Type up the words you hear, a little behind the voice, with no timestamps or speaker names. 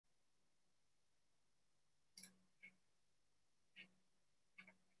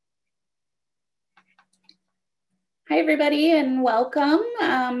Hi, everybody, and welcome.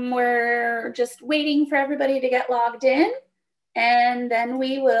 We're just waiting for everybody to get logged in, and then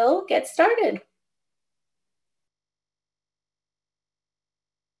we will get started.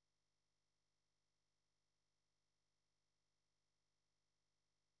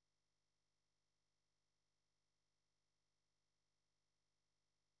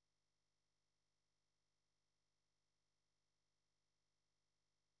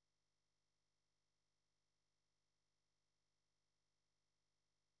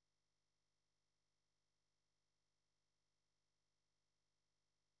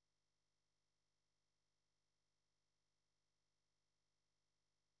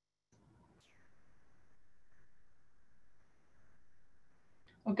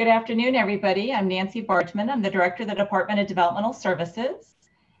 Well, good afternoon, everybody. I'm Nancy Bargman. I'm the Director of the Department of Developmental Services.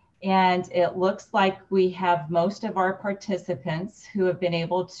 And it looks like we have most of our participants who have been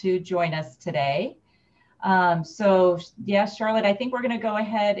able to join us today. Yes, Charlotte, I think we're going to go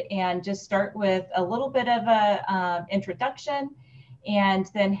ahead and just start with a little bit of a introduction and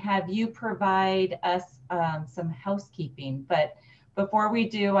then have you provide us some housekeeping. But before we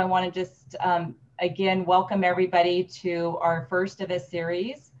do, I want to just again, welcome everybody to our first of a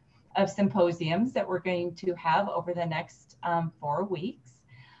series of symposiums that we're going to have over the next 4 weeks.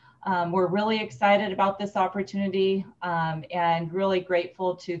 We're really excited about this opportunity and really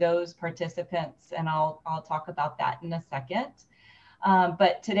grateful to those participants, and I'll talk about that in a second.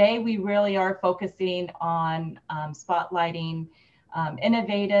 But today we really are focusing on spotlighting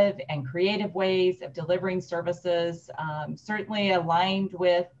innovative and creative ways of delivering services, certainly aligned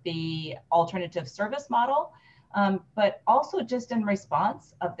with the alternative service model, but also just in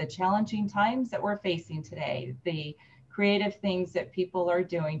response of the challenging times that we're facing today, the creative things that people are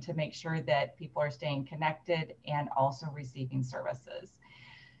doing to make sure that people are staying connected and also receiving services.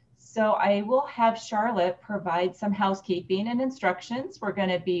 So I will have Charlotte provide some housekeeping and instructions. We're going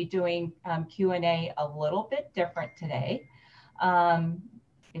to be doing Q&A a little bit different today.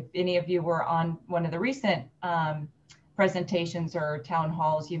 If any of you were on one of the recent presentations or town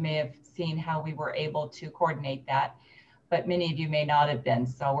halls, you may have seen how we were able to coordinate that, but many of you may not have been.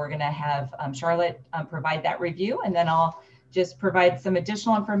 So we're going to have Charlotte provide that review, and then I'll just provide some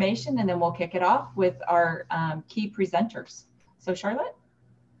additional information, and then we'll kick it off with our key presenters. So Charlotte?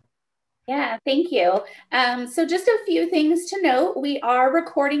 Yeah, thank you. So just a few things to note. We are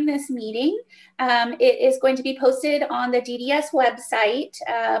recording this meeting. It is going to be posted on the DDS website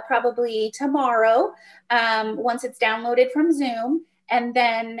probably tomorrow once it's downloaded from Zoom. And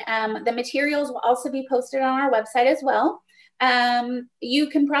then the materials will also be posted on our website as well. You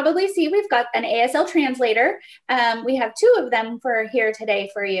can probably see we've got an ASL translator. We have 2 of them for here today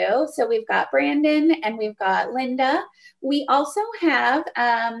for you. So we've got Brandon and we've got Linda. We also have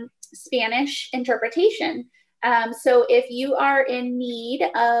Spanish interpretation. So if you are in need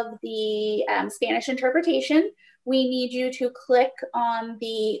of the Spanish interpretation, we need you to click on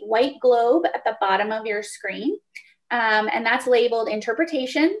the white globe at the bottom of your screen, and that's labeled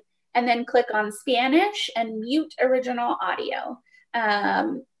interpretation, and then click on Spanish and mute original audio.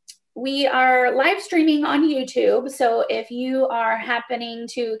 We are live streaming on YouTube, so if you are happening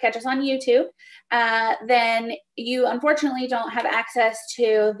to catch us on YouTube, then you unfortunately don't have access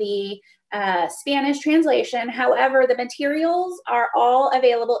to the Spanish translation. However, the materials are all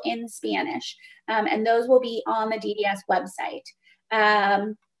available in Spanish, and those will be on the DDS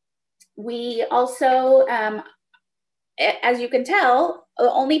website. We also, as you can tell,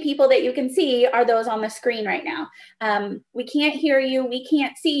 the only people that you can see are those on the screen right now. We can't hear you, we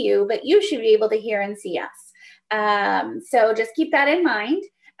can't see you, but you should be able to hear and see us. So just keep that in mind.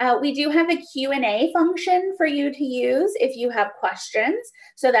 We do have a Q&A function for you to use if you have questions.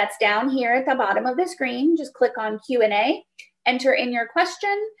 So that's down here at the bottom of the screen. Just click on Q&A, enter in your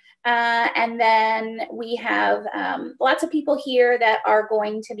question, and then we have lots of people here that are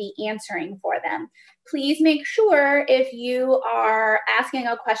going to be answering for them. Please make sure if you are asking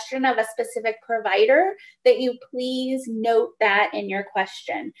a question of a specific provider that you please note that in your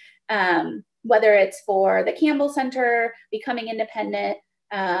question, whether it's for the Campbell Center, Becoming Independent,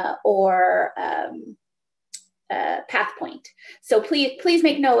 or PathPoint. So please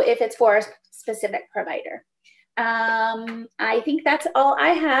make note if it's for a specific provider. I think that's all I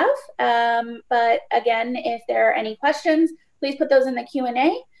have. But again, if there are any questions, please put those in the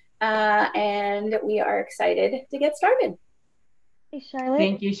Q&A, and we are excited to get started. Hey, Charlotte.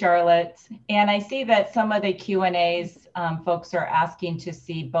 Thank you, Charlotte. And I see that some of the Q&As folks are asking to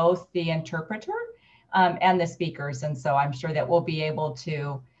see both the interpreter and the speakers. And so I'm sure that we'll be able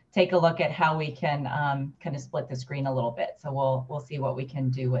to take a look at how we can kind of split the screen a little bit. So we'll see what we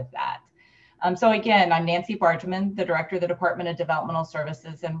can do with that. So again, I'm Nancy Bargeman, the Director of the Department of Developmental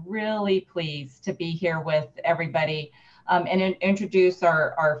Services, and really pleased to be here with everybody and introduce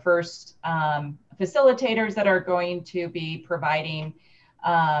our first facilitators that are going to be providing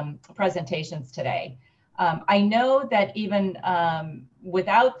presentations today. I know that even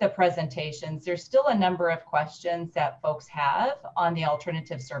without the presentations, there's still a number of questions that folks have on the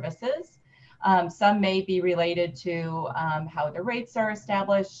alternative services. Some may be related to how the rates are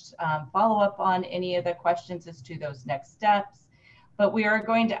established, follow up on any of the questions as to those next steps. But we are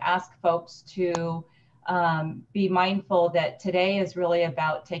going to ask folks to be mindful that today is really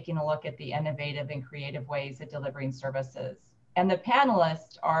about taking a look at the innovative and creative ways of delivering services. And the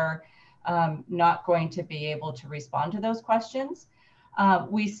panelists are not going to be able to respond to those questions.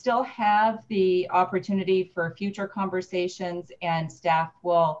 We still have the opportunity for future conversations, and staff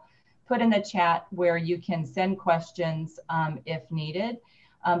will put in the chat where you can send questions if needed.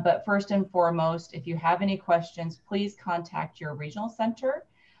 But first and foremost, if you have any questions, please contact your regional center.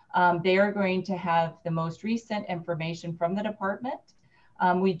 They are going to have the most recent information from the department.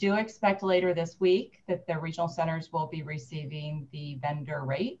 We do expect later this week that the regional centers will be receiving the vendor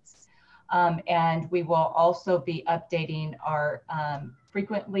rates. And we will also be updating our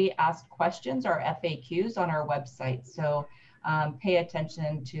frequently asked questions, our FAQs, on our website. So pay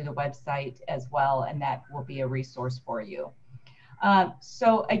attention to the website as well, and that will be a resource for you.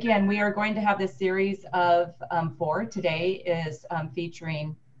 So again, we are going to have this series of 4. Today is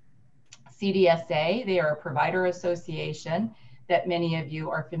featuring CDSA. They are a provider association that many of you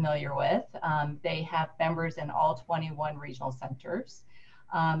are familiar with. They have members in all 21 regional centers.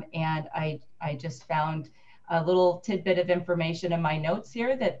 And I just found a little tidbit of information in my notes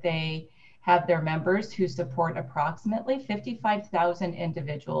here that they have their members who support approximately 55,000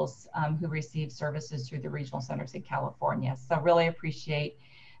 individuals who receive services through the regional centers in California. So really appreciate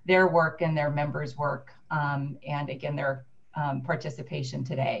their work and their members' work, and again, their participation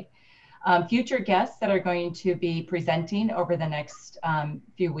today. Future guests that are going to be presenting over the next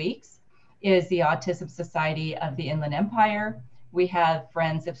few weeks is the Autism Society of the Inland Empire. We have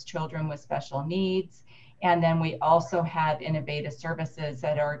Friends of Children with Special Needs. And then we also have Innovative Services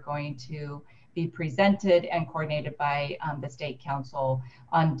that are going to be presented and coordinated by the State Council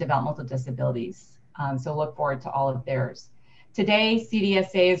on Developmental Disabilities. So look forward to all of theirs. Today,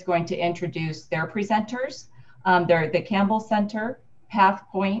 CDSA is going to introduce their presenters. They're the Campbell Center,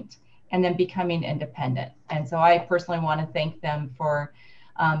 PathPoint, and then Becoming Independent. And so I personally want to thank them for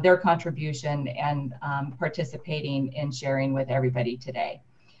their contribution and participating in sharing with everybody today.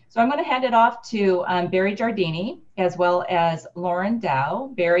 So I'm going to hand it off to Barry Giardini, as well as Lauren Dow.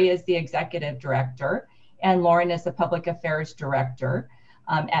 Barry is the Executive Director, and Lauren is the Public Affairs Director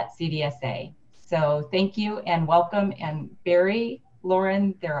at CDSA. So thank you and welcome. And Barry,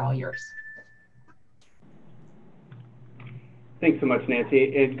 Lauren, they're all yours. Thanks so much,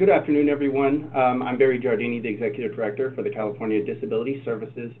 Nancy, and good afternoon, everyone. I'm Barry Giardini, the Executive Director for the California Disability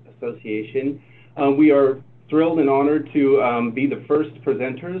Services Association. We are thrilled and honored to be the first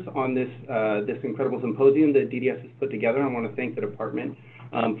presenters on this incredible symposium that DDS has put together. I want to thank the department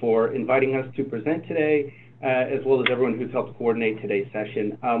for inviting us to present today, as well as everyone who's helped coordinate today's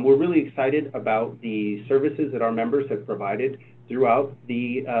session. We're really excited about the services that our members have provided throughout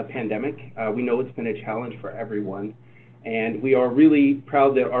the pandemic. We know it's been a challenge for everyone, and we are really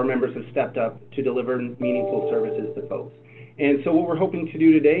proud that our members have stepped up to deliver meaningful services to folks. And so what we're hoping to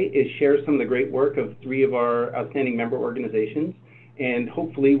do today is share some of the great work of 3 of our outstanding member organizations, and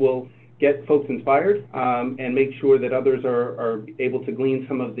hopefully we'll get folks inspired and make sure that others are able to glean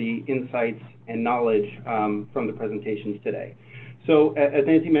some of the insights and knowledge from the presentations today. So as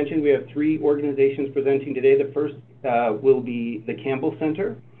Nancy mentioned, we have 3 organizations presenting today. The first will be the Campbell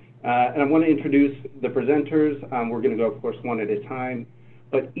Center. And I want to introduce the presenters. We're going to go, of course, one at a time.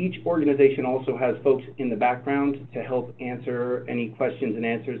 But each organization also has folks in the background to help answer any questions and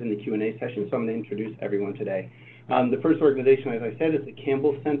answers in the Q&A session. So I'm going to introduce everyone today. The first organization, as I said, is the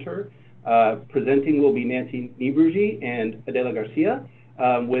Campbell Center. Presenting will be Nancy Nibrugi and Adela Garcia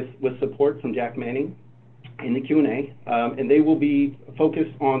with support from Jack Manning in the Q&A. And they will be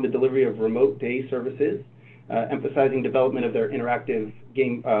focused on the delivery of remote day services, emphasizing development of their interactive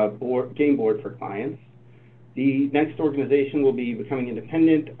game board for clients. The next organization will be Becoming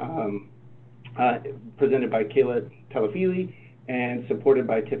Independent, presented by Kayla Talafili and supported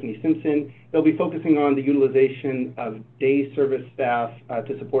by Tiffany Simpson. They'll be focusing on the utilization of day service staff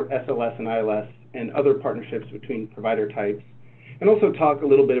to support SLS and ILS and other partnerships between provider types, and also talk a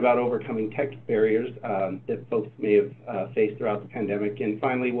little bit about overcoming tech barriers that folks may have faced throughout the pandemic. And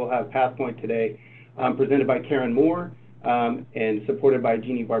finally, we'll have PathPoint today, presented by Karen Moore, and supported by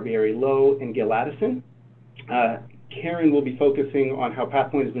Jeannie Barbieri-Lowe and Gil Addison. Karen will be focusing on how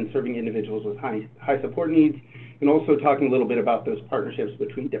Pathpoint has been serving individuals with high support needs, and also talking a little bit about those partnerships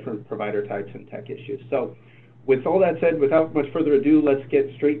between different provider types and tech issues. So with all that said, without much further ado, let's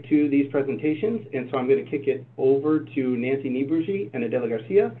get straight to these presentations. And so I'm going to kick it over to Nancy Nieburzy and Adela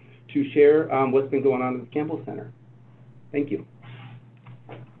Garcia to share what's been going on at the Campbell Center. Thank you.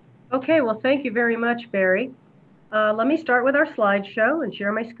 Okay, well, thank you very much, Barry. Let me start with our slideshow and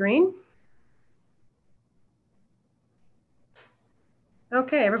share my screen.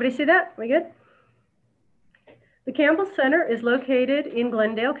 Okay, everybody see that? We good? The Campbell Center is located in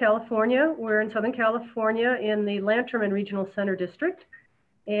Glendale, California. We're in Southern California in the Lanterman Regional Center District,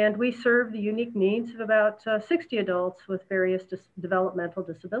 and we serve the unique needs of about 60 adults with various developmental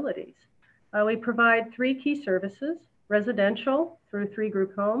disabilities. We provide 3 key services: residential through 3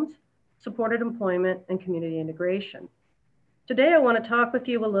 group homes, supported employment, and community integration. Today, I want to talk with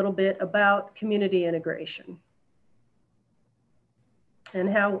you a little bit about community integration and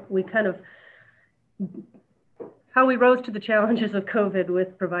how we rose to the challenges of COVID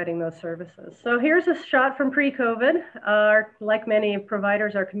with providing those services. So here's a shot from pre-COVID. Like many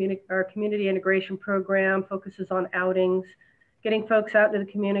providers, our community integration program focuses on outings, getting folks out to the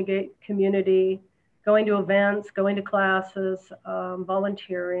community, going to events, going to classes,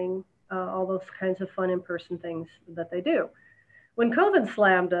 volunteering, all those kinds of fun in-person things that they do. When COVID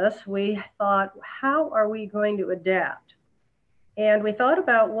slammed us, we thought, how are we going to adapt? And we thought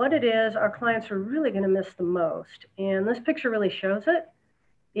about what it is our clients are really going to miss the most. And this picture really shows it.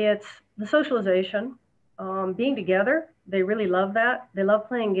 It's the socialization, being together. They really love that. They love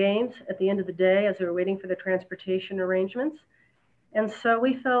playing games at the end of the day as they're waiting for the transportation arrangements. And so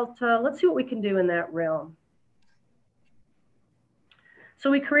we felt, let's see what we can do in that realm.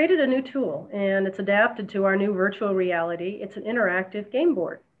 So we created a new tool, and it's adapted to our new virtual reality. It's an interactive game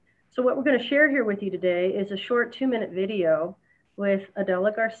board. So what we're going to share here with you today is a short 2-minute video with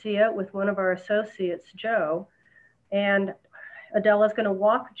Adela Garcia with one of our associates, Joe. And Adela's going to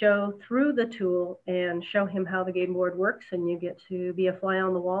walk Joe through the tool and show him how the game board works, and you get to be a fly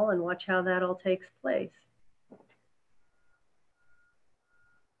on the wall and watch how that all takes place.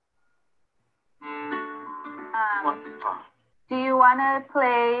 Do you want to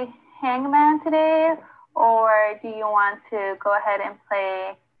play Hangman today, or do you want to go ahead and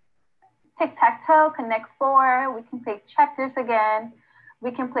play tic-tac-toe, Connect 4? We can play checkers again.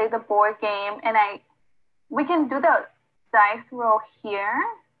 We can play the board game, and we can do the dice roll here,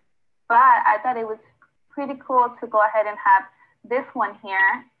 but I thought it was pretty cool to go ahead and have this one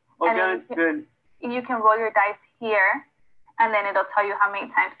here. Okay, good. You can roll your dice here, and then it'll tell you how many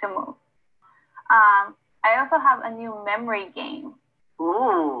times to move. I also have a new memory game.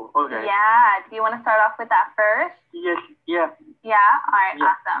 Ooh, okay. Yeah, do you want to start off with that first? Yes, yeah. Yeah? All right, yeah.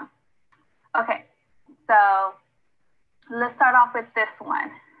 Awesome. Okay, so let's start off with this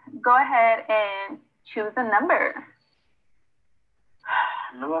one. Go ahead and choose a number.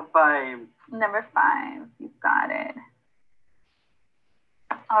 Number 5. Number 5, you got it.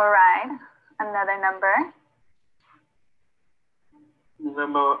 All right, another number.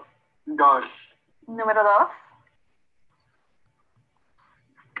 Number 2. Número 2.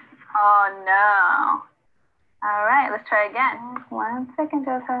 Oh no. All right, let's try again. 1 second,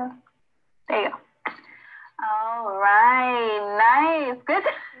 Joseph. There you go. All right, nice. Good.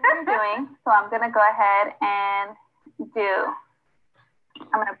 What you're doing. So I'm going to go ahead and I'm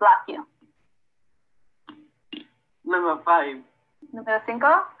going to block you. Number 5. Número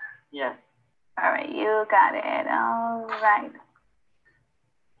 5? Yes. All right, you got it. All right.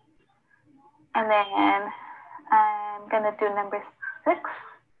 And then I'm going to do number 6.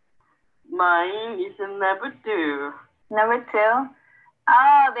 Mine is a number 2. Number 2.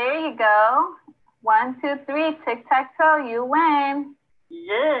 Oh, there you go. 1, 2, 3, tic-tac-toe, you win.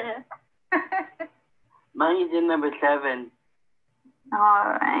 Yeah. Mine is a number 7.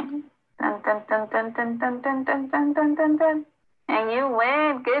 All right. Dun, dun, dun, dun, dun, dun, dun, dun, dun, dun, dun, dun. And you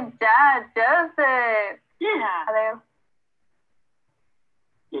win. Good job, Joseph. Yeah. Hello.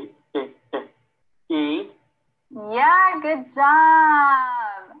 E. Yeah, good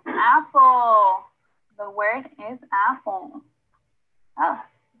job. Apple. The word is apple. Oh,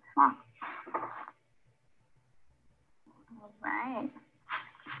 huh. All right.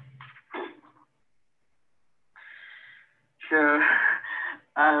 So,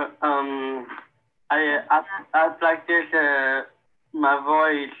 I practice my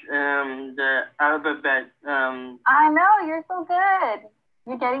voice, the alphabet. I know, you're so good.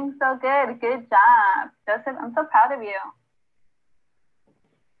 You're getting so good. Good job. Joseph, I'm so proud of you.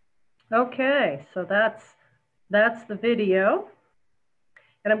 Okay, so that's That's the video.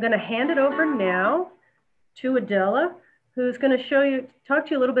 And I'm going to hand it over now to Adela, who's going to talk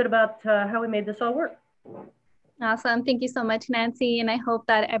to you a little bit about how we made this all work. Awesome. Thank you so much, Nancy. And I hope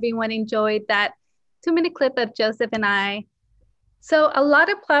that everyone enjoyed that 2-minute clip of Joseph and I. So a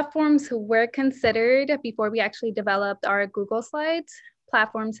lot of platforms were considered before we actually developed our Google Slides.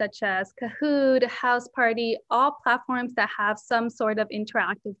 Platforms such as Kahoot, House Party, all platforms that have some sort of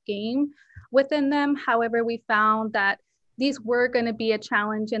interactive game within them. However, we found that these were going to be a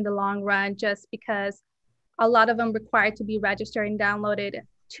challenge in the long run, just because a lot of them required to be registered and downloaded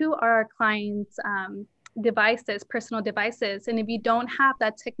to our clients' devices, personal devices. And if you don't have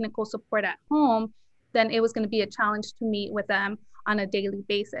that technical support at home, then it was going to be a challenge to meet with them on a daily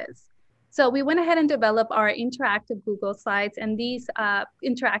basis. So we went ahead and developed our interactive Google Slides, and these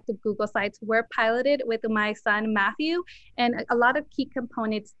interactive Google Slides were piloted with my son, Matthew, and a lot of key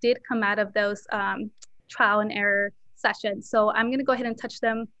components did come out of those trial and error sessions. So I'm gonna go ahead and touch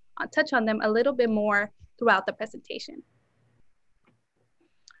on them a little bit more throughout the presentation.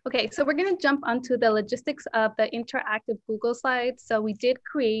 Okay, so we're gonna jump onto the logistics of the interactive Google Slides. So we did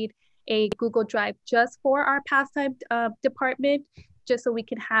create a Google Drive just for our pastime department, just so we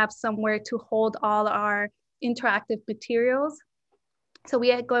can have somewhere to hold all our interactive materials. So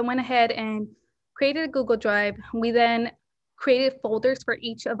we went ahead and created a Google Drive. We then created folders for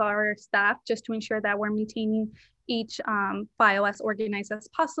each of our staff just to ensure that we're maintaining each file as organized as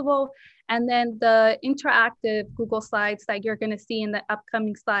possible. And then the interactive Google Slides that you're gonna see in the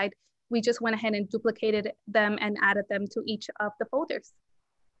upcoming slide, we just went ahead and duplicated them and added them to each of the folders.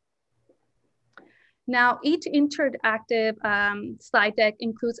 Now, each interactive slide deck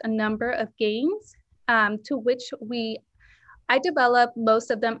includes a number of games to which I developed most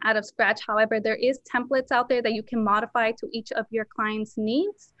of them out of scratch. However, there is templates out there that you can modify to each of your clients'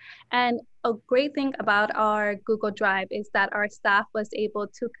 needs. And a great thing about our Google Drive is that our staff was able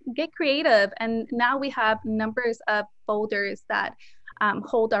to get creative. And now we have numbers of folders that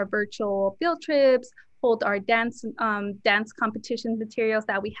hold our virtual field trips, hold our dance competition materials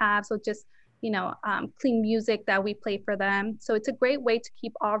that we have. So just clean music that we play for them. So it's a great way to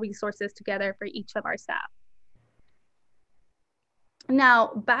keep all resources together for each of our staff.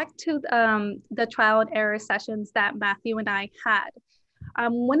 Now, back to the trial and error sessions that Matthew and I had.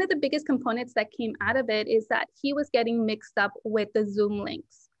 One of the biggest components that came out of it is that he was getting mixed up with the Zoom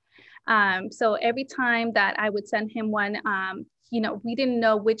links. So every time that I would send him one, we didn't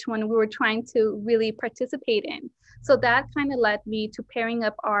know which one we were trying to really participate in. So that kind of led me to pairing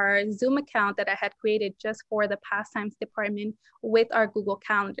up our Zoom account that I had created just for the pastimes department with our Google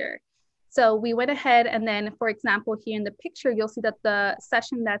Calendar. So we went ahead and then, for example, here in the picture, you'll see that the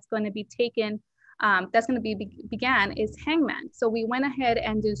session that's going to be taken, began is Hangman. So we went ahead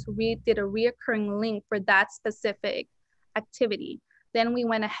and just did a reoccurring link for that specific activity. Then we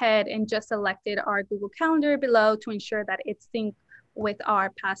went ahead and just selected our Google Calendar below to ensure that it's synced with our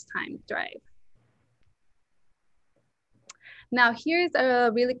pastime drive. Now here's a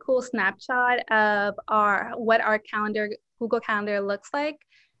really cool snapshot of what our Google Calendar looks like.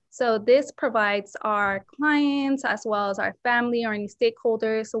 So this provides our clients as well as our family or any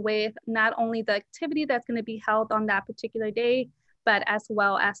stakeholders with not only the activity that's going to be held on that particular day, but as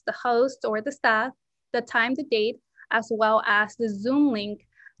well as the host or the staff, the time, the date, as well as the Zoom link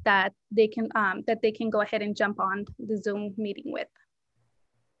that they can go ahead and jump on the Zoom meeting with.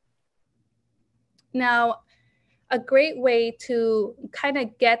 Now, a great way to kind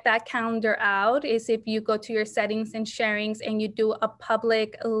of get that calendar out is if you go to your settings and sharings and you do a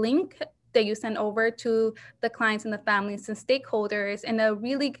public link that you send over to the clients and the families and stakeholders. And a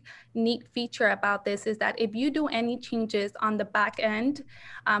really neat feature about this is that if you do any changes on the back end,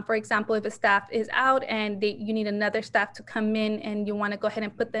 for example, if a staff is out and you need another staff to come in and you want to go ahead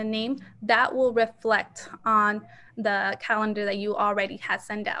and put their name, that will reflect on the calendar that you already had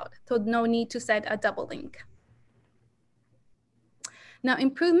sent out. So no need to set a double link. Now,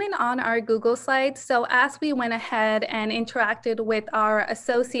 improvement on our Google Slides. So as we went ahead and interacted with our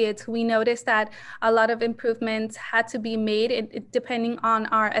associates, we noticed that a lot of improvements had to be made depending on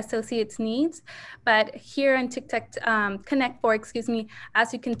our associates' needs. But here in Connect 4,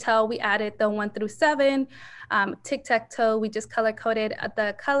 as you can tell, we added the 1 through 7. Tic-tac-toe, we just color-coded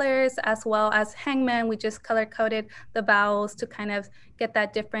the colors, as well as Hangman, we just color-coded the vowels to kind of get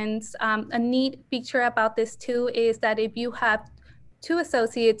that difference. A neat feature about this too is that if you have 2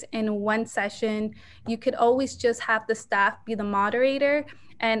 associates in one session, you could always just have the staff be the moderator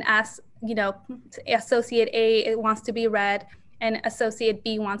and ask, associate A wants to be red and associate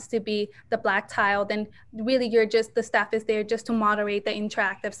B wants to be the black tile, then really the staff is there just to moderate the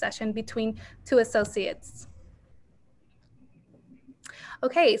interactive session between 2 associates.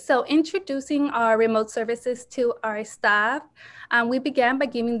 Okay, so introducing our remote services to our staff, we began by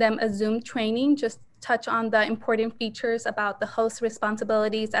giving them a Zoom training, just touch on the important features about the host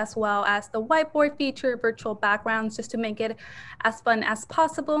responsibilities, as well as the whiteboard feature, virtual backgrounds, just to make it as fun as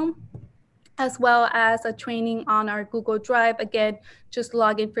possible, as well as a training on our Google Drive. Again, just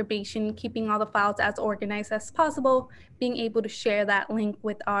log information, keeping all the files as organized as possible, being able to share that link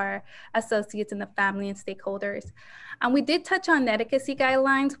with our associates and the family and stakeholders. We did touch on etiquette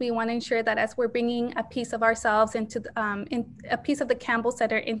guidelines. We want to ensure that as we're bringing a piece of ourselves into a piece of the Campbell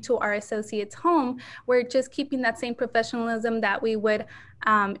Center into our associates' home, we're just keeping that same professionalism that we would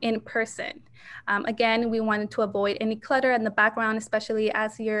in person. Again, we wanted to avoid any clutter in the background, especially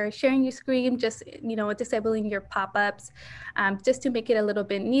as you're sharing your screen, just disabling your pop-ups, just to make it a little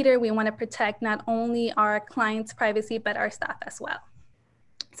bit neater. We want to protect not only our clients' privacy, but our staff as well.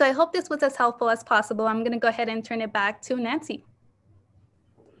 So I hope this was as helpful as possible. I'm going to go ahead and turn it back to Nancy.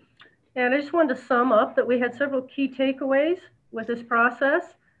 And I just wanted to sum up that we had several key takeaways with this process.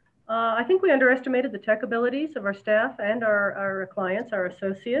 I think we underestimated the tech abilities of our staff and our clients, our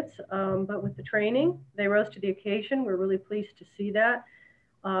associates, but with the training, they rose to the occasion. We're really pleased to see that.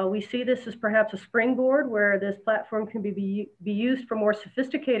 We see this as perhaps a springboard where this platform can be used for more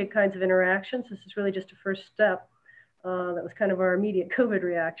sophisticated kinds of interactions. This is really just a first step. That was kind of our immediate COVID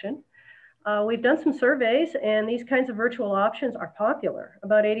reaction. We've done some surveys, and these kinds of virtual options are popular.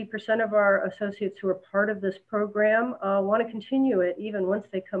 About 80% of our associates who are part of this program want to continue it even once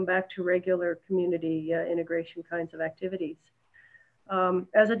they come back to regular community integration kinds of activities.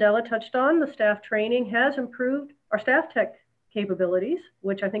 As Adela touched on, the staff training has improved our staff tech capabilities,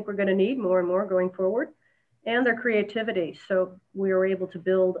 which I think we're going to need more and more going forward, and their creativity. So we were able to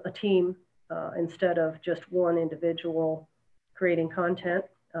build a team instead of just one individual creating content.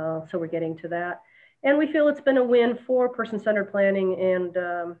 So we're getting to that. And we feel it's been a win for person-centered planning and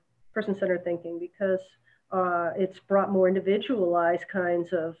person-centered thinking, because it's brought more individualized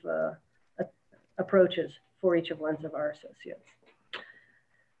kinds of approaches for each of ones of our associates.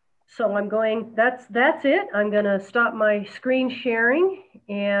 So that's it. I'm gonna stop my screen sharing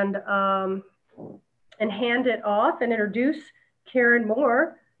and hand it off and introduce Karen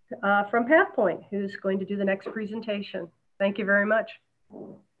Moore from PathPoint, who's going to do the next presentation. Thank you very much.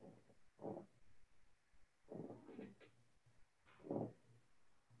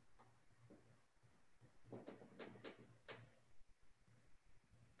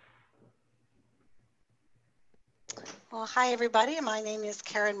 Well, hi, everybody. My name is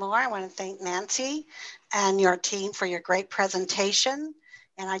Karen Moore. I want to thank Nancy and your team for your great presentation.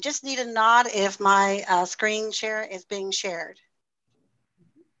 And I just need a nod if my screen share is being shared.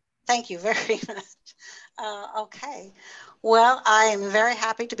 Thank you very much. Okay. Well, I am very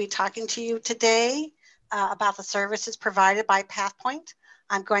happy to be talking to you today about the services provided by PathPoint.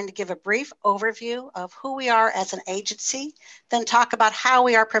 I'm going to give a brief overview of who we are as an agency, then talk about how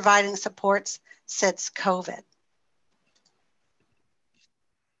we are providing supports since COVID.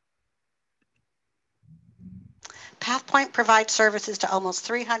 PathPoint provides services to almost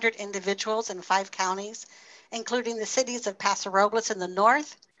 300 individuals in 5 counties, including the cities of Paso Robles in the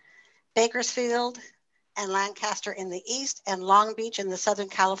north, Bakersfield and Lancaster in the east, and Long Beach in the Southern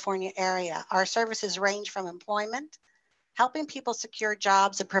California area. Our services range from employment, helping people secure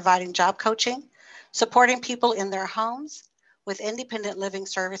jobs and providing job coaching, supporting people in their homes with independent living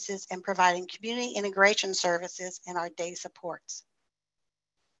services, and providing community integration services in our day supports.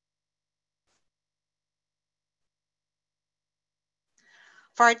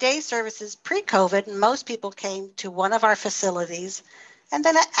 For our day services pre-COVID, most people came to one of our facilities and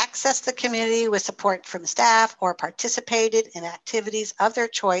then accessed the community with support from staff or participated in activities of their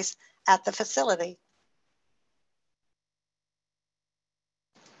choice at the facility.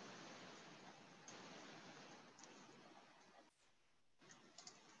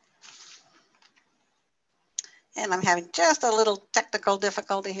 And I'm having just a little technical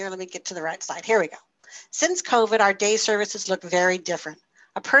difficulty here. Let me get to the right side. Here we go. Since COVID, our day services look very different.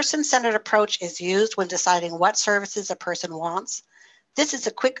 A person-centered approach is used when deciding what services a person wants. This is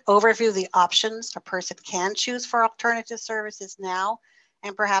a quick overview of the options a person can choose for alternative services now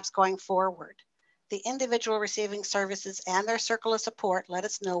and perhaps going forward. The individual receiving services and their circle of support let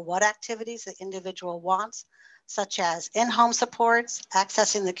us know what activities the individual wants, such as in-home supports,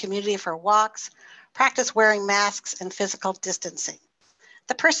 accessing the community for walks, practice wearing masks, and physical distancing.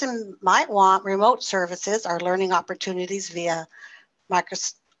 The person might want remote services or learning opportunities via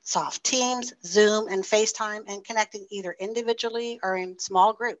Microsoft Teams, Zoom, and FaceTime, and connecting either individually or in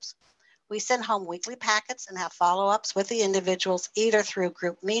small groups. We send home weekly packets and have follow-ups with the individuals either through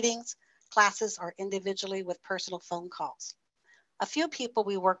group meetings, classes, or individually with personal phone calls. A few people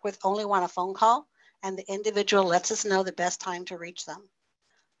we work with only want a phone call, and the individual lets us know the best time to reach them.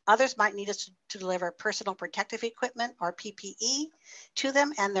 Others might need us to deliver personal protective equipment or PPE to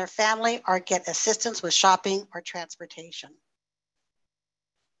them and their family, or get assistance with shopping or transportation.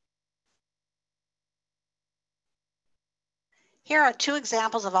 Here are two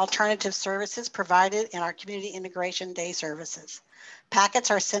examples of alternative services provided in our Community Integration Day services. Packets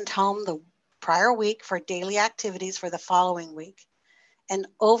are sent home the prior week for daily activities for the following week. An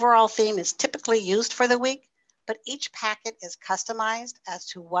overall theme is typically used for the week, but each packet is customized as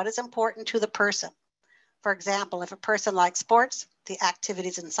to what is important to the person. For example, if a person likes sports, the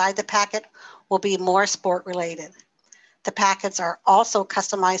activities inside the packet will be more sport related. The packets are also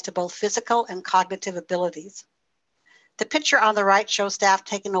customized to both physical and cognitive abilities. The picture on the right shows staff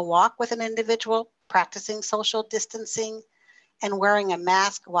taking a walk with an individual, practicing social distancing, and wearing a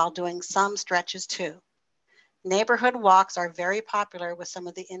mask while doing some stretches too. Neighborhood walks are very popular with some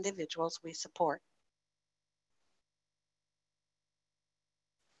of the individuals we support.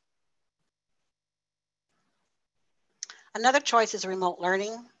 Another choice is remote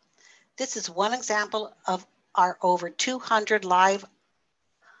learning. This is one example of our over 200 live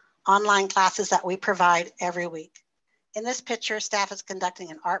online classes that we provide every week. In this picture, staff is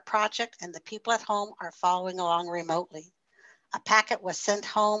conducting an art project and the people at home are following along remotely. A packet was sent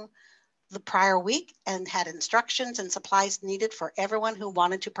home the prior week and had instructions and supplies needed for everyone who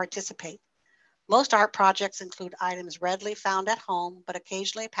wanted to participate. Most art projects include items readily found at home, but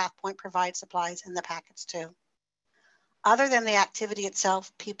occasionally PathPoint provides supplies in the packets too. Other than the activity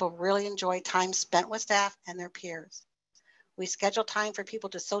itself, people really enjoy time spent with staff and their peers. We schedule time for people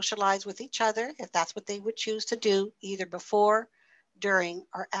to socialize with each other if that's what they would choose to do, either before, during,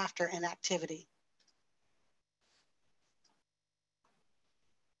 or after an activity.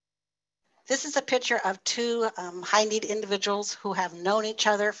 This is a picture of two high-need individuals who have known each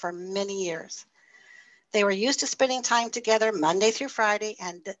other for many years. They were used to spending time together Monday through Friday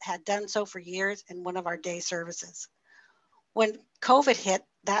and had done so for years in one of our day services. When COVID hit,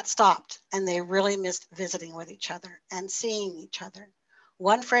 that stopped, and they really missed visiting with each other and seeing each other.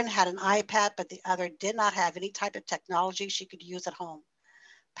 One friend had an iPad, but the other did not have any type of technology she could use at home.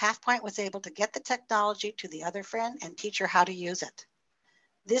 PathPoint was able to get the technology to the other friend and teach her how to use it.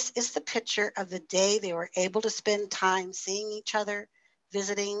 This is the picture of the day they were able to spend time seeing each other,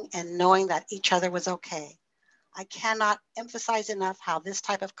 visiting, and knowing that each other was okay. I cannot emphasize enough how this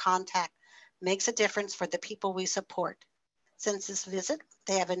type of contact makes a difference for the people we support. Since this visit,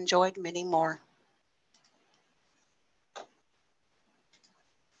 they have enjoyed many more.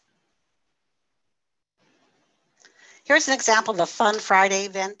 Here's an example of a fun Friday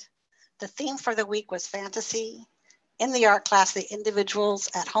event. The theme for the week was fantasy. In the art class, the individuals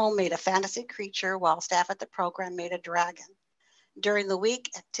at home made a fantasy creature while staff at the program made a dragon. During the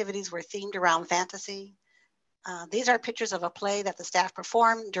week, activities were themed around fantasy. These are pictures of a play that the staff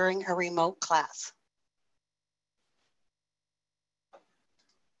performed during a remote class.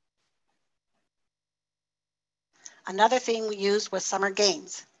 Another theme we used was summer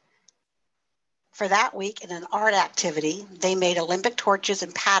games. For that week, in an art activity, they made Olympic torches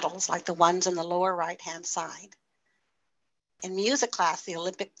and paddles like the ones on the lower right-hand side. In music class, the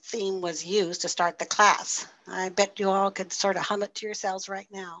Olympic theme was used to start the class. I bet you all could sort of hum it to yourselves right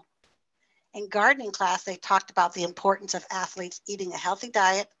now. In gardening class, they talked about the importance of athletes eating a healthy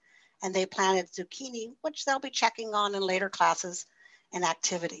diet, and they planted zucchini, which they'll be checking on in later classes and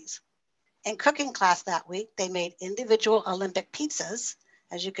activities. In cooking class that week, they made individual Olympic pizzas,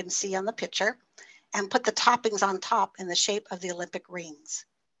 as you can see on the picture, and put the toppings on top in the shape of the Olympic rings.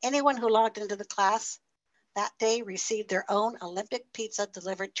 Anyone who logged into the class that day received their own Olympic pizza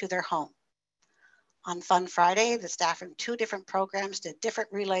delivered to their home. On Fun Friday, the staff from two different programs did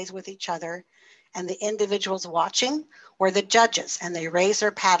different relays with each other, and the individuals watching were the judges, and they raised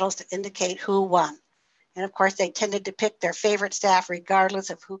their paddles to indicate who won. And of course, they tended to pick their favorite staff regardless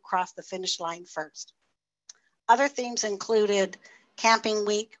of who crossed the finish line first. Other themes included camping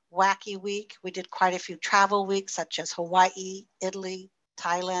week, wacky week. We did quite a few travel weeks, such as Hawaii, Italy,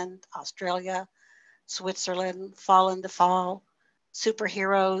 Thailand, Australia, Switzerland, fall into fall,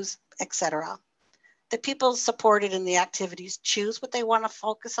 superheroes, etc. The people supported in the activities choose what they want to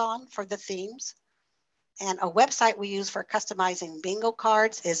focus on for the themes. And a website we use for customizing bingo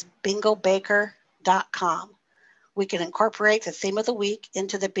cards is bingobaker.com. We can incorporate the theme of the week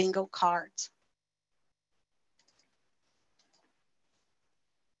into the bingo cards.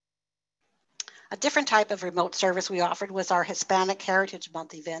 A different type of remote service we offered was our Hispanic Heritage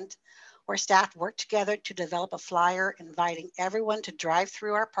Month event, where staff worked together to develop a flyer inviting everyone to drive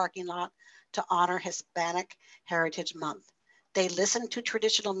through our parking lot to honor Hispanic Heritage Month. They listened to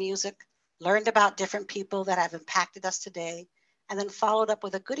traditional music, learned about different people that have impacted us today, and then followed up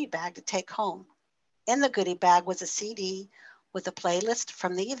with a goodie bag to take home. In the goodie bag was a CD with a playlist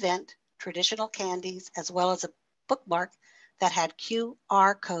from the event, traditional candies, as well as a bookmark that had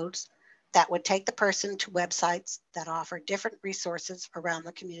QR codes that would take the person to websites that offer different resources around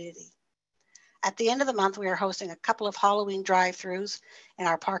the community. At the end of the month, we are hosting a couple of Halloween drive-throughs in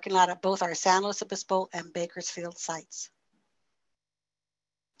our parking lot at both our San Luis Obispo and Bakersfield sites.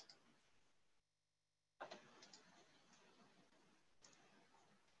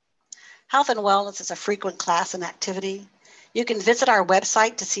 Health and wellness is a frequent class and activity. You can visit our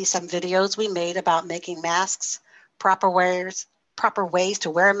website to see some videos we made about making masks, proper ways to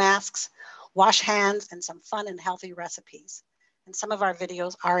wear masks, wash hands, and some fun and healthy recipes. And some of our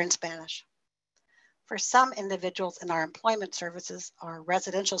videos are in Spanish. For some individuals in our employment services, our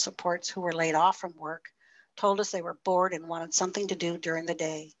residential supports who were laid off from work told us they were bored and wanted something to do during the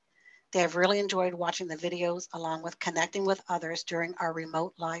day. They have really enjoyed watching the videos along with connecting with others during our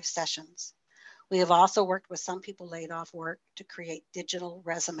remote live sessions. We have also worked with some people laid off work to create digital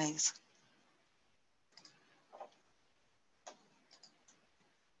resumes.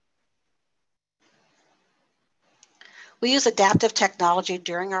 We use adaptive technology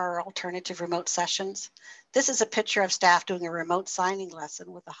during our alternative remote sessions. This is a picture of staff doing a remote signing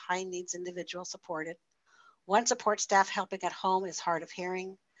lesson with a high needs individual supported. One support staff helping at home is hard of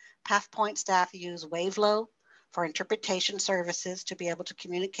hearing. PathPoint staff use Wavelo for interpretation services to be able to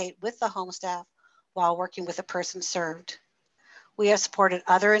communicate with the home staff while working with the person served. We have supported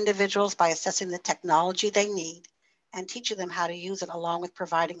other individuals by assessing the technology they need and teaching them how to use it along with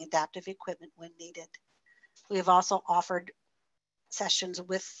providing adaptive equipment when needed. We have also offered sessions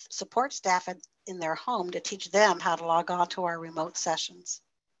with support staff in their home to teach them how to log on to our remote sessions.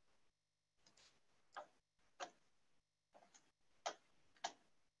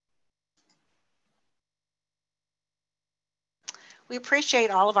 We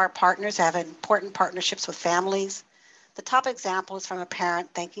appreciate all of our partners have important partnerships with families. The top example is from a parent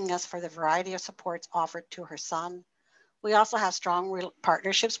thanking us for the variety of supports offered to her son. We also have strong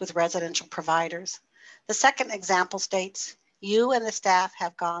partnerships with residential providers. The second example states, you and the staff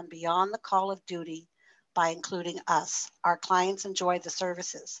have gone beyond the call of duty by including us. Our clients enjoy the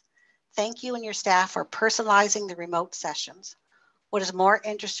services. Thank you and your staff for personalizing the remote sessions. What is more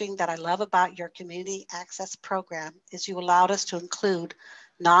interesting that I love about your community access program is you allowed us to include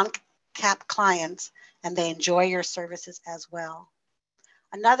non-cap clients and they enjoy your services as well.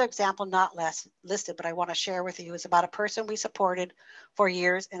 Another example not listed, but I want to share with you is about a person we supported for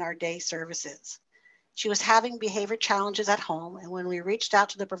years in our day services. She was having behavior challenges at home, and when we reached out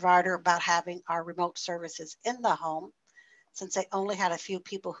to the provider about having our remote services in the home, since they only had a few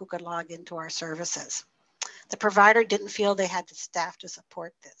people who could log into our services, the provider didn't feel they had the staff to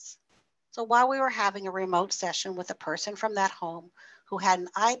support this. So while we were having a remote session with a person from that home who had an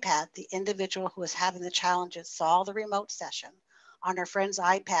iPad, the individual who was having the challenges saw the remote session on her friend's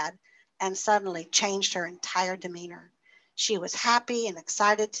iPad and suddenly changed her entire demeanor. She was happy and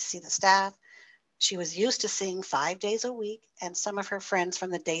excited to see the staff. She was used to seeing 5 days a week and some of her friends from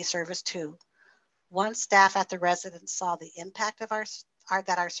the day service too. Once staff at the residence saw the impact of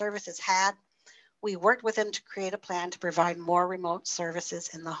that our services had, we worked with them to create a plan to provide more remote services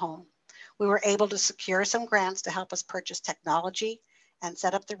in the home. We were able to secure some grants to help us purchase technology and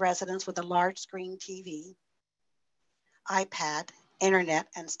set up the residence with a large screen TV, iPad, internet,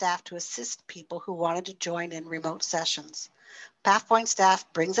 and staff to assist people who wanted to join in remote sessions. PathPoint staff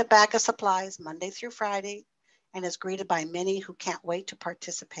brings a bag of supplies Monday through Friday and is greeted by many who can't wait to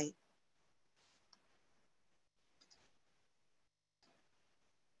participate.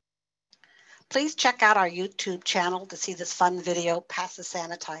 Please check out our YouTube channel to see this fun video, Pass the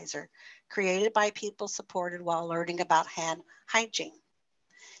Sanitizer, created by people supported while learning about hand hygiene.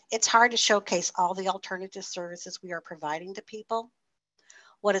 It's hard to showcase all the alternative services we are providing to people.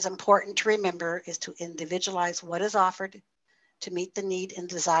 What is important to remember is to individualize what is offered to meet the need and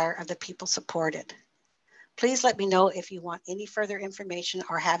desire of the people supported. Please let me know if you want any further information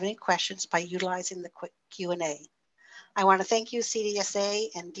or have any questions by utilizing the quick Q&A. I want to thank you, CDSA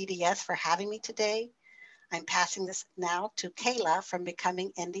and DDS, for having me today. I'm passing this now to Kayla from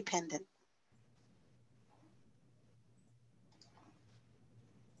Becoming Independent.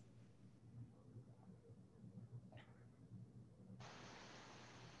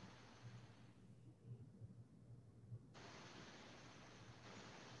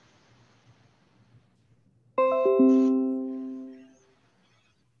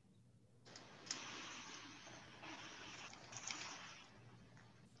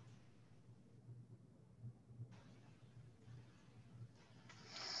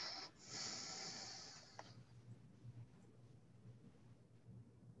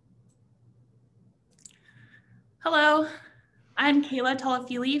 Hello, I'm Kayla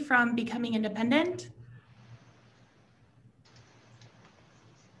Talafili from Becoming Independent.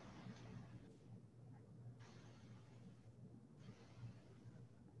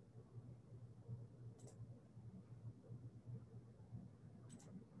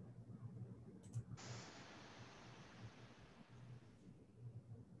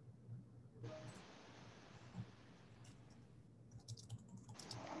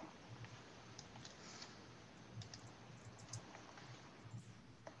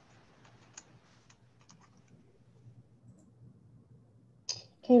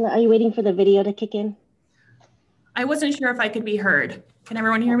 Kayla, are you waiting for the video to kick in? I wasn't sure if I could be heard. Can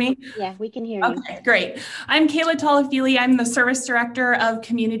everyone hear me? Yeah, we can hear you. Okay, great. I'm Kayla Talafili. I'm the Service Director of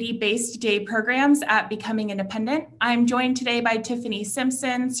Community-Based Day Programs at Becoming Independent. I'm joined today by Tiffany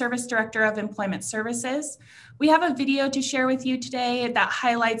Simpson, Service Director of Employment Services. We have a video to share with you today that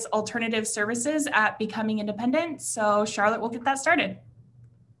highlights alternative services at Becoming Independent. So Charlotte will get that started.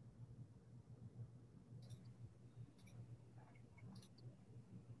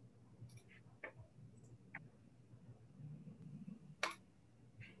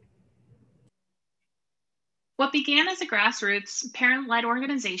 What began as a grassroots, parent-led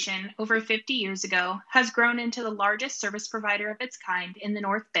organization over 50 years ago has grown into the largest service provider of its kind in the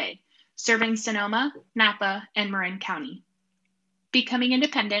North Bay, serving Sonoma, Napa, and Marin County. Becoming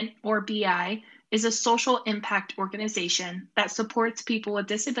Independent, or BI, is a social impact organization that supports people with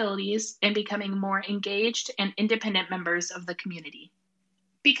disabilities in becoming more engaged and independent members of the community.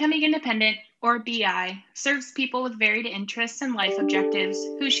 Becoming Independent, or BI, serves people with varied interests and life objectives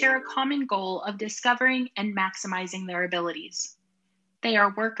who share a common goal of discovering and maximizing their abilities. They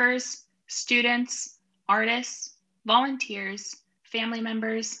are workers, students, artists, volunteers, family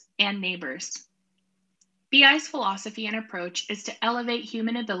members, and neighbors. BI's philosophy and approach is to elevate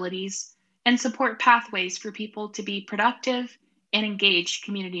human abilities and support pathways for people to be productive and engaged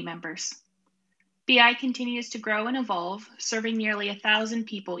community members. BI continues to grow and evolve, serving nearly 1,000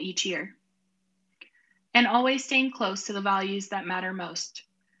 people each year, and always staying close to the values that matter most: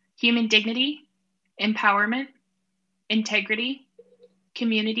 human dignity, empowerment, integrity,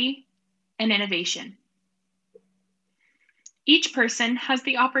 community, and innovation. Each person has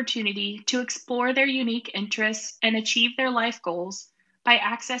the opportunity to explore their unique interests and achieve their life goals by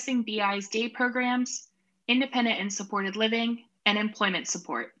accessing BI's day programs, independent and supported living, and employment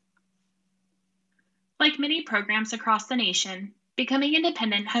support. Like many programs across the nation, Becoming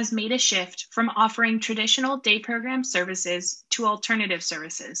Independent has made a shift from offering traditional day program services to alternative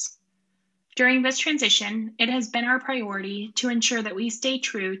services. During this transition, it has been our priority to ensure that we stay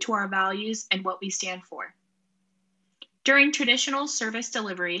true to our values and what we stand for. During traditional service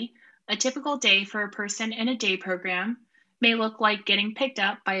delivery, a typical day for a person in a day program may look like getting picked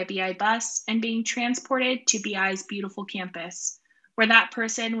up by a BI bus and being transported to BI's beautiful campus, where that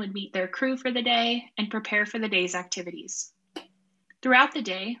person would meet their crew for the day and prepare for the day's activities. Throughout the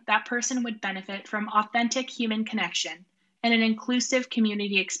day, that person would benefit from authentic human connection and an inclusive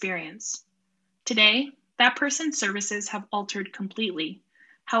community experience. Today, that person's services have altered completely.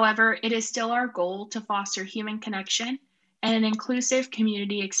 However, it is still our goal to foster human connection and an inclusive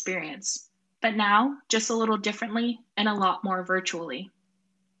community experience, but now just a little differently and a lot more virtually.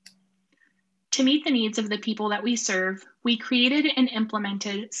 To meet the needs of the people that we serve, we created and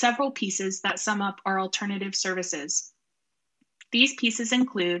implemented several pieces that sum up our alternative services. These pieces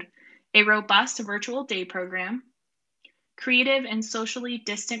include a robust virtual day program, creative and socially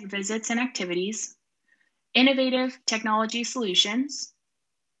distant visits and activities, innovative technology solutions,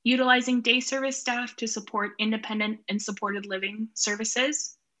 utilizing day service staff to support independent and supported living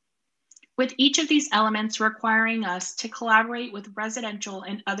services, with each of these elements requiring us to collaborate with residential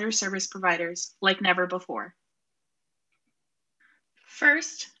and other service providers like never before.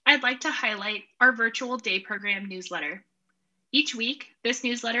 First, I'd like to highlight our virtual day program newsletter. Each week, this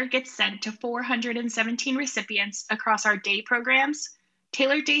newsletter gets sent to 417 recipients across our day programs,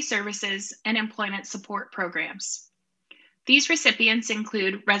 tailored day services, and employment support programs. These recipients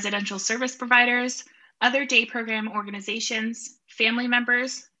include residential service providers, other day program organizations, family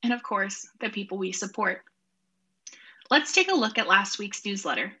members, and of course, the people we support. Let's take a look at last week's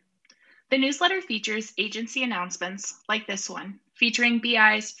newsletter. The newsletter features agency announcements like this one, featuring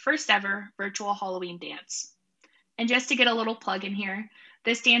BI's first ever virtual Halloween dance. And just to get a little plug in here,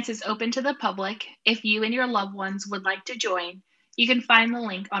 this dance is open to the public. If you and your loved ones would like to join, you can find the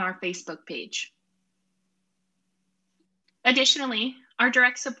link on our Facebook page. Additionally, our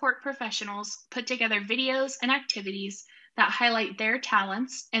direct support professionals put together videos and activities that highlight their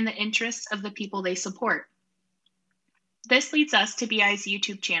talents and the interests of the people they support. This leads us to BI's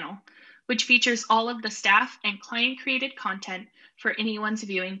YouTube channel, which features all of the staff and client-created content for anyone's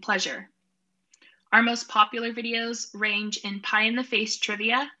viewing pleasure. Our most popular videos range in pie-in-the-face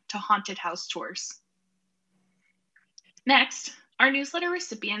trivia to haunted house tours. Next, our newsletter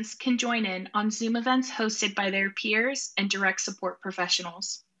recipients can join in on Zoom events hosted by their peers and direct support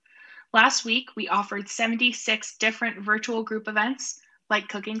professionals. Last week, we offered 76 different virtual group events like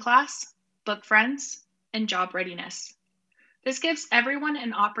cooking class, book friends, and job readiness. This gives everyone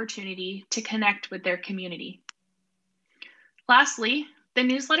an opportunity to connect with their community. Lastly, the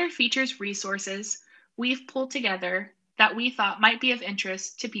newsletter features resources we've pulled together that we thought might be of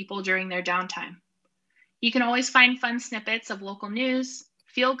interest to people during their downtime. You can always find fun snippets of local news,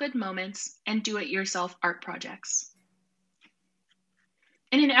 feel-good moments, and do-it-yourself art projects.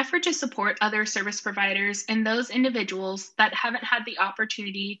 In an effort to support other service providers and those individuals that haven't had the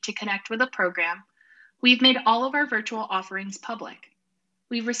opportunity to connect with a program, we've made all of our virtual offerings public.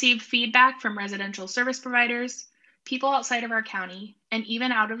 We've received feedback from residential service providers, people outside of our county, and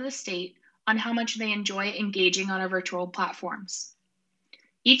even out of the state on how much they enjoy engaging on our virtual platforms.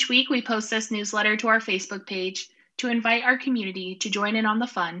 Each week, we post this newsletter to our Facebook page to invite our community to join in on the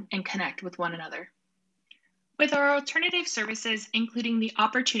fun and connect with one another. With our alternative services, including the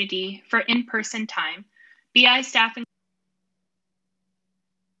opportunity for in-person time, BI staff and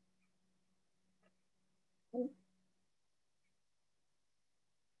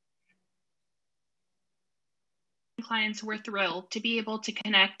clients were thrilled to be able to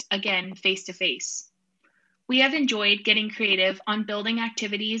connect again face-to-face. We have enjoyed getting creative on building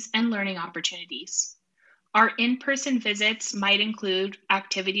activities and learning opportunities. Our in-person visits might include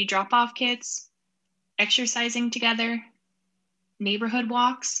activity drop-off kits, exercising together, neighborhood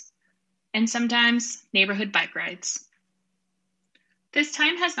walks, and sometimes neighborhood bike rides. This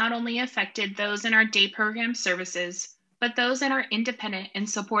time has not only affected those in our day program services, but those in our independent and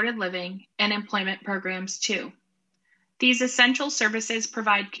supported living and employment programs too. These essential services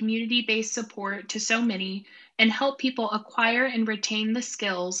provide community-based support to so many and help people acquire and retain the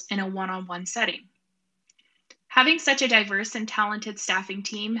skills in a one-on-one setting. Having such a diverse and talented staffing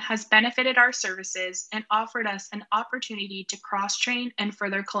team has benefited our services and offered us an opportunity to cross-train and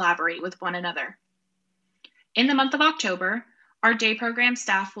further collaborate with one another. In the month of October, our day program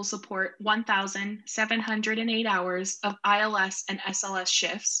staff will support 1,708 hours of ILS and SLS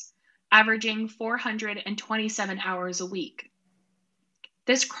shifts, averaging 427 hours a week.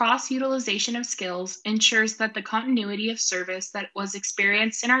 This cross-utilization of skills ensures that the continuity of service that was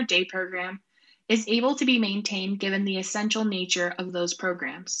experienced in our day program is able to be maintained given the essential nature of those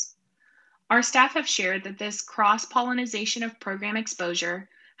programs. Our staff have shared that this cross-pollination of program exposure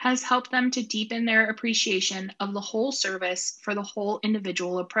has helped them to deepen their appreciation of the whole service for the whole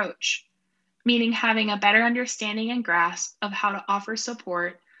individual approach, meaning having a better understanding and grasp of how to offer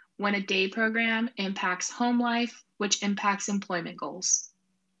support when a day program impacts home life, which impacts employment goals.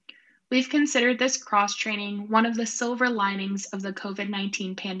 We've considered this cross-training one of the silver linings of the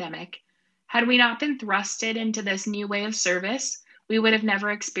COVID-19 pandemic. Had we not been thrusted into this new way of service, we would have never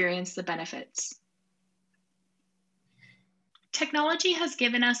experienced the benefits. Technology has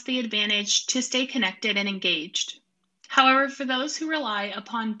given us the advantage to stay connected and engaged. However, for those who rely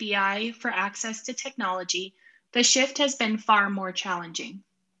upon BI for access to technology, the shift has been far more challenging.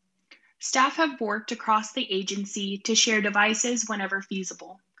 Staff have worked across the agency to share devices whenever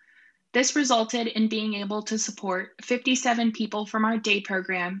feasible. This resulted in being able to support 57 people from our day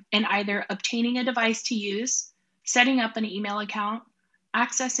program in either obtaining a device to use, setting up an email account,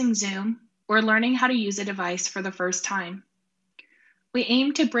 accessing Zoom, or learning how to use a device for the first time. We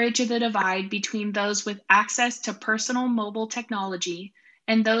aim to bridge the divide between those with access to personal mobile technology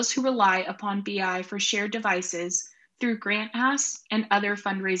and those who rely upon BI for shared devices through grant asks and other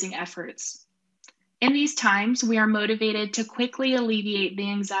fundraising efforts. In these times, we are motivated to quickly alleviate the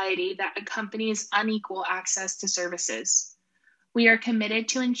anxiety that accompanies unequal access to services. We are committed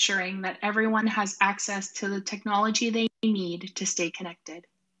to ensuring that everyone has access to the technology they need to stay connected.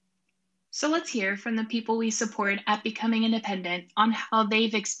 So let's hear from the people we support at Becoming Independent on how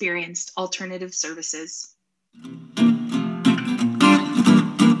they've experienced alternative services.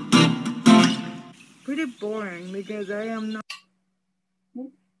 Pretty boring because I am not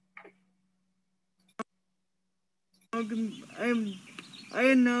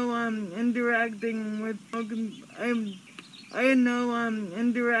I know I'm interacting with I know I'm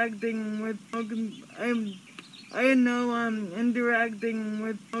interacting with I know I'm interacting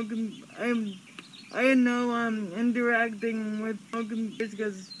with I know I'm interacting with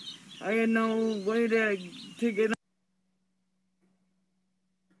because I had no way to get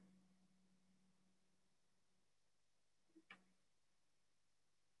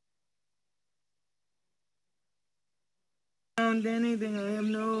connect to anything. I have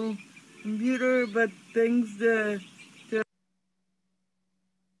no computer, but thanks to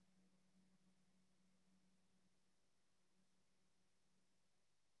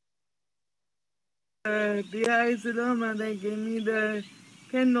the Sonoma, they gave me the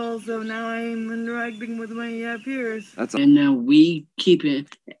Kindle, so now I'm interacting with my peers. And we keep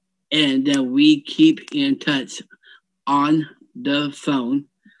in touch on the phone,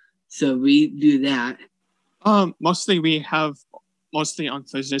 so we do that. Mostly on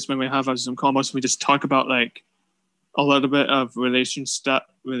Thursdays when we have a Zoom call, we just talk about like a little bit of relation stuff,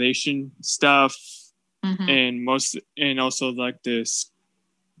 and also like this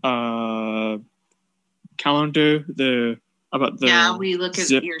calendar, we look at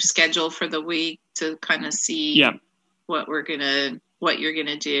your schedule for the week to kind of see what you're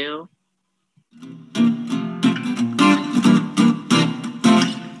gonna do.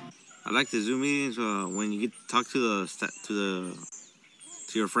 I like the Zoom meetings when you get to talk to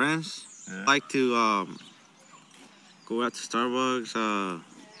your friends. Yeah. I like to go out to Starbucks,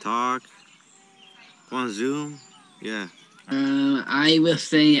 talk, go on Zoom. Yeah. I will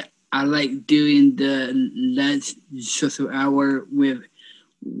say I like doing the lunch social hour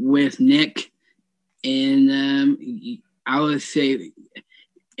with Nick, and I would say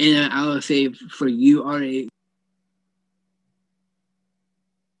for you, RA.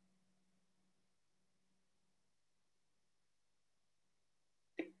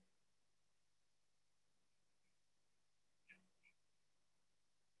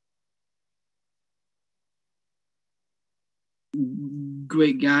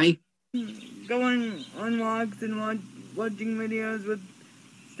 Great guy. Going on walks and watching videos with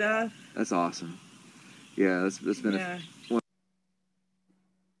stuff. That's awesome. Yeah, that's been one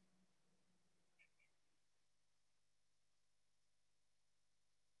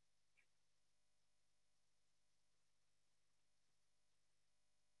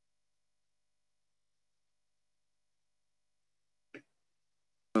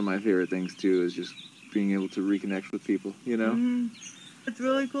of my favorite things too is just being able to reconnect with people, you know? Mm-hmm. What's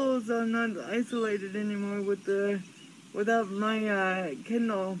really cool is I'm not isolated anymore without my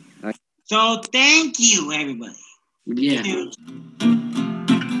Kindle. So thank you, everybody. Yeah.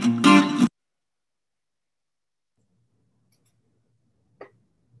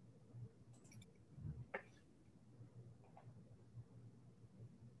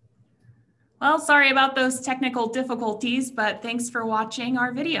 Well, sorry about those technical difficulties, but thanks for watching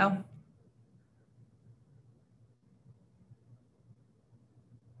our video.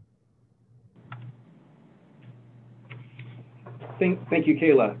 Thank you,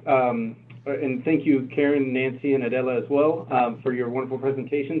 Kayla. And thank you, Karen, Nancy, and Adela as well for your wonderful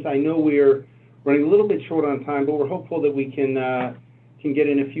presentations. I know we're running a little bit short on time, but we're hopeful that we can get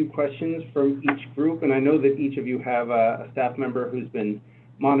in a few questions from each group. And I know that each of you have a staff member who's been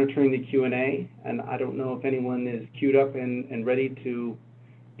monitoring the Q&A, and I don't know if anyone is queued up and ready to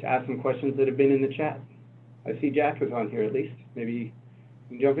ask some questions that have been in the chat. I see Jack is on here at least. Maybe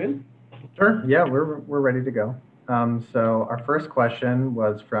you can jump in? Sure, yeah, we're ready to go. So our first question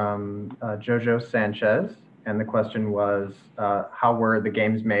was from Jojo Sanchez, and the question was, how were the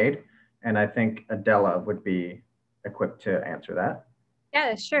games made? And I think Adela would be equipped to answer that.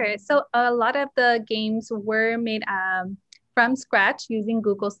 Yeah, sure. So a lot of the games were made from scratch using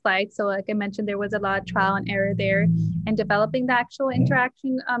Google Slides. So like I mentioned, there was a lot of trial and error there in developing the actual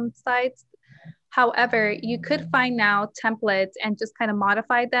interaction slides. However, you could find now templates and just kind of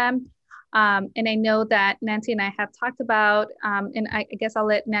modify them. And I know that Nancy and I have talked about, and I guess I'll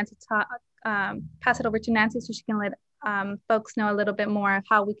let Nancy talk, pass it over to Nancy so she can let folks know a little bit more of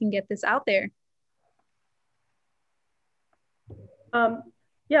how we can get this out there.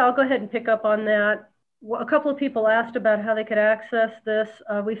 Yeah, I'll go ahead and pick up on that. Well, a couple of people asked about how they could access this.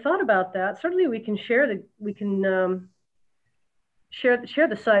 We thought about that. Certainly, we can share the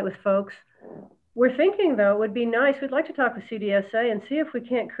site with folks. We're thinking, though, it would be nice. We'd like to talk with CDSA and see if we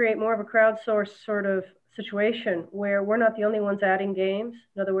can't create more of a crowdsourced sort of situation where we're not the only ones adding games.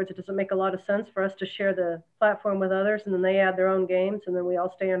 In other words, it doesn't make a lot of sense for us to share the platform with others and then they add their own games and then we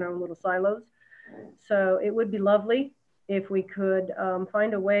all stay in our own little silos. So it would be lovely if we could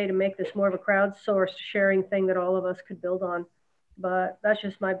find a way to make this more of a crowdsourced sharing thing that all of us could build on. But that's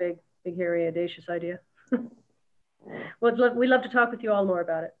just my big, hairy, audacious idea. We'd love to talk with you all more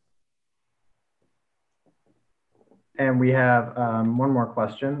about it. And we have one more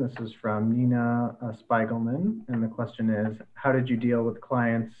question. This is from Nina Spiegelman. And the question is, how did you deal with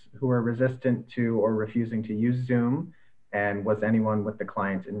clients who are resistant to or refusing to use Zoom? And was anyone with the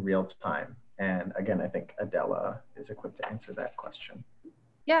client in real time? And again, I think Adela is equipped to answer that question.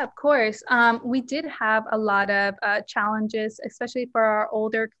 Yeah, of course. We did have a lot of challenges, especially for our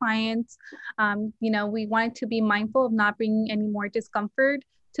older clients. We wanted to be mindful of not bringing any more discomfort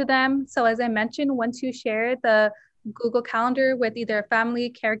to them. So as I mentioned, once you share the Google Calendar with either a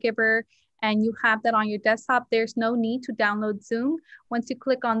family caregiver and you have that on your desktop, there's no need to download Zoom. Once you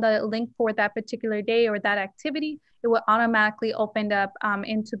click on the link for that particular day or that activity, it will automatically open up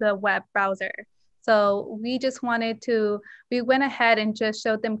into the web browser. So we went ahead and just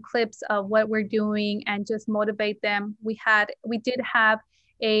showed them clips of what we're doing and just motivate them. We did have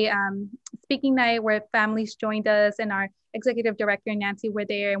a speaking night where families joined us, and our executive director, Nancy, were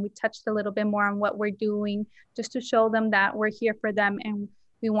there, and we touched a little bit more on what we're doing just to show them that we're here for them and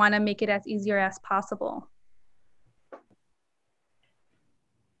we want to make it as easier as possible.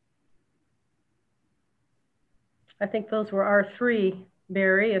 I think those were our three.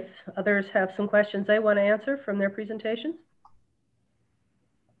 Barry, if others have some questions they want to answer from their presentations.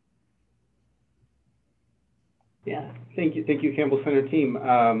 Yeah, thank you, Campbell Center team.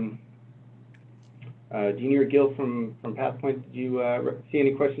 Jeannie or Gil from PathPoint, did you see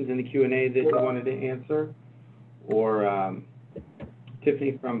any questions in the Q&A that you wanted to answer? Or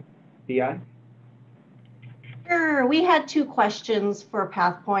Tiffany from BI? Sure, we had two questions for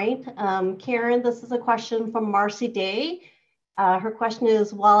PathPoint. Karen, this is a question from Marcy Day. Her question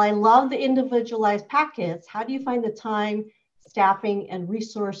is, while I love the individualized packets, how do you find the time, staffing, and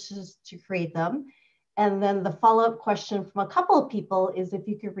resources to create them? And then the follow-up question from a couple of people is if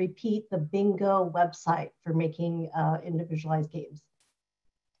you could repeat the bingo website for making individualized games.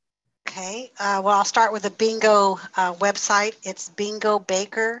 Okay, well, I'll start with the bingo website. It's Bingo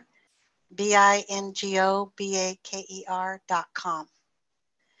Baker, BingoBaker.com.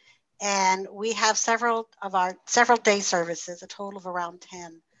 And we have several day services, a total of around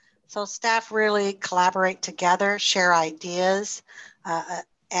 10. So staff really collaborate together, share ideas,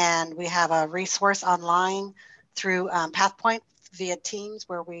 and we have a resource online through PathPoint via Teams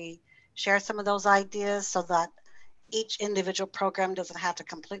where we share some of those ideas so that each individual program doesn't have to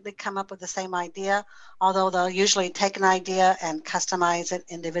completely come up with the same idea, although they'll usually take an idea and customize it,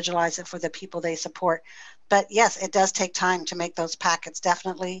 individualize it for the people they support. But yes, it does take time to make those packets,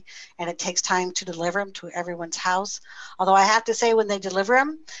 definitely, and it takes time to deliver them to everyone's house. Although I have to say, when they deliver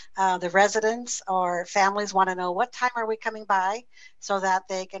them, the residents or families want to know what time are we coming by so that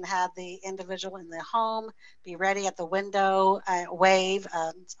they can have the individual in their home, be ready at the window, wave,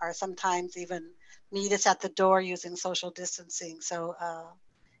 or sometimes even meet us at the door using social distancing. So,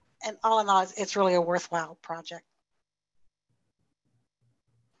 and all in all, it's really a worthwhile project.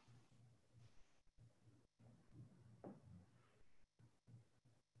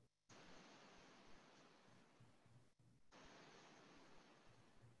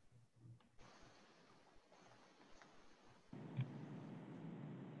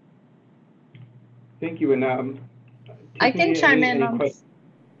 Thank you. And I can chime in on.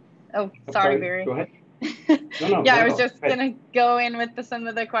 Oh, sorry, Barry. Go ahead. No, yeah, I was just going to go in with some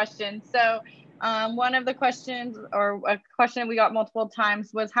of the questions. So one of the questions, or a question we got multiple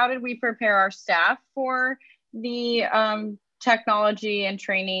times, was how did we prepare our staff for the technology and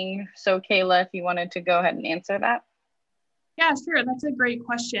training? So Kayla, if you wanted to go ahead and answer that. Yeah, sure. That's a great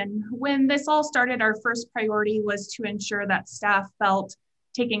question. When this all started, our first priority was to ensure that staff felt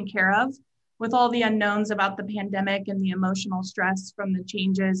taken care of. With all the unknowns about the pandemic and the emotional stress from the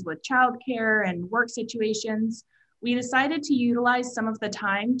changes with childcare and work situations, we decided to utilize some of the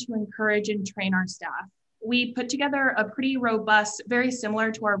time to encourage and train our staff. We put together a pretty robust, very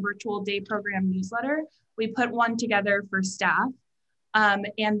similar to our virtual day program newsletter. We put one together for staff,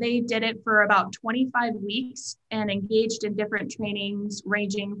 and they did it for about 25 weeks and engaged in different trainings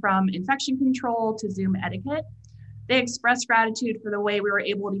ranging from infection control to Zoom etiquette. They expressed gratitude for the way we were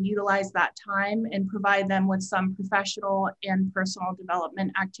able to utilize that time and provide them with some professional and personal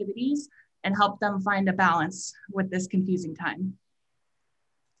development activities and help them find a balance with this confusing time.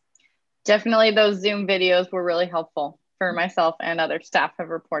 Definitely those Zoom videos were really helpful for myself, and other staff have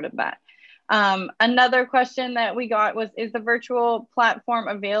reported that. Another question that we got was, is the virtual platform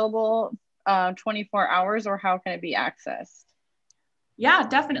available 24 hours or how can it be accessed? Yeah,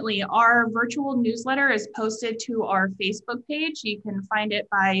 definitely. Our virtual newsletter is posted to our Facebook page. You can find it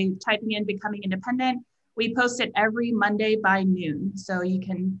by typing in Becoming Independent. We post it every Monday by noon. So you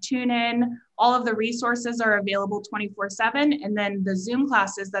can tune in. All of the resources are available 24/7. And then the Zoom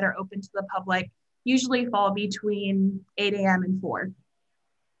classes that are open to the public usually fall between 8 a.m. and 4.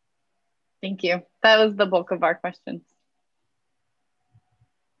 Thank you. That was the bulk of our questions.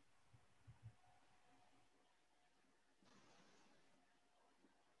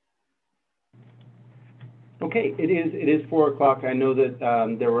 Okay, it is 4 o'clock. I know that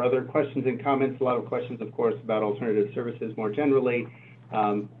there were other questions and comments, a lot of questions, of course, about alternative services more generally.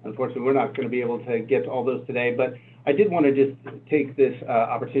 Unfortunately, we're not going to be able to get to all those today, but I did want to just take this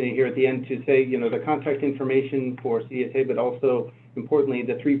opportunity here at the end to say, the contact information for CSA, but also importantly,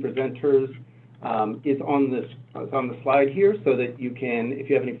 the 3 presenters is on the slide here, so that you can, if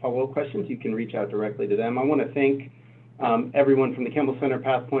you have any follow-up questions, you can reach out directly to them. I want to thank everyone from the Campbell Center,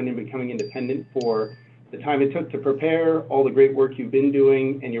 Pathpoint, and Becoming Independent for the time it took to prepare, all the great work you've been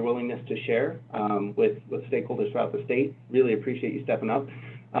doing, and your willingness to share with stakeholders throughout the state. Really appreciate you stepping up.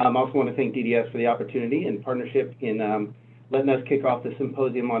 I also want to thank DDS for the opportunity and partnership in letting us kick off the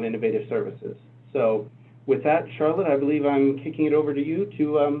Symposium on Innovative Services. So with that, Charlotte, I believe I'm kicking it over to you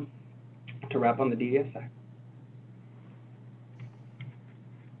to wrap on the DDS side.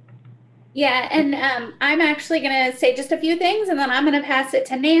 Yeah, and I'm actually going to say just a few things, and then I'm going to pass it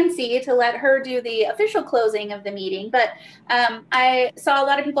to Nancy to let her do the official closing of the meeting. But I saw a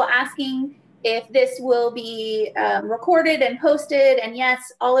lot of people asking if this will be recorded and posted, and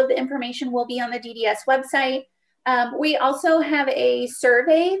yes, all of the information will be on the DDS website. We also have a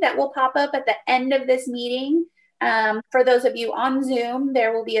survey that will pop up at the end of this meeting. For those of you on Zoom,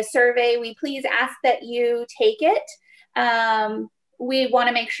 there will be a survey. We please ask that you take it. We want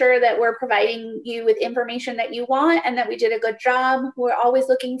to make sure that we're providing you with information that you want and that we did a good job. We're always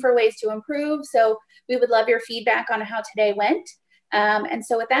looking for ways to improve. So we would love your feedback on how today went. And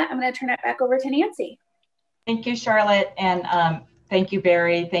so with that, I'm going to turn it back over to Nancy. Thank you, Charlotte. And thank you,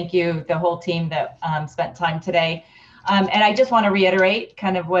 Barry. Thank you, the whole team that spent time today. And I just want to reiterate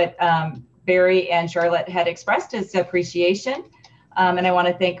kind of what Barry and Charlotte had expressed as appreciation. And I want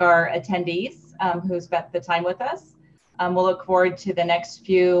to thank our attendees who spent the time with us. We'll look forward to the next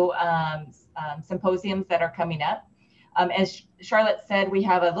few symposiums that are coming up. As Charlotte said, we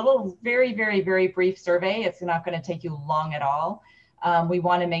have a little very, very, very brief survey. It's not going to take you long at all. We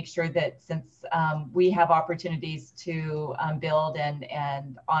want to make sure that since we have opportunities to build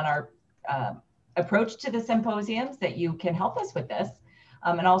and on our approach to the symposiums, that you can help us with this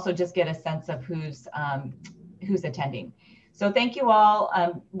and also just get a sense of who's attending. So thank you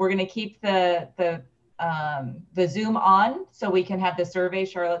all. We're going to keep the Zoom on so we can have the survey.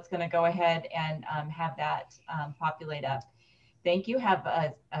 Charlotte's going to go ahead and have that populate up. Thank you. Have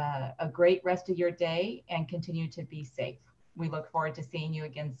a great rest of your day and continue to be safe. We look forward to seeing you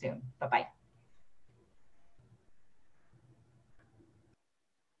again soon. Bye-bye.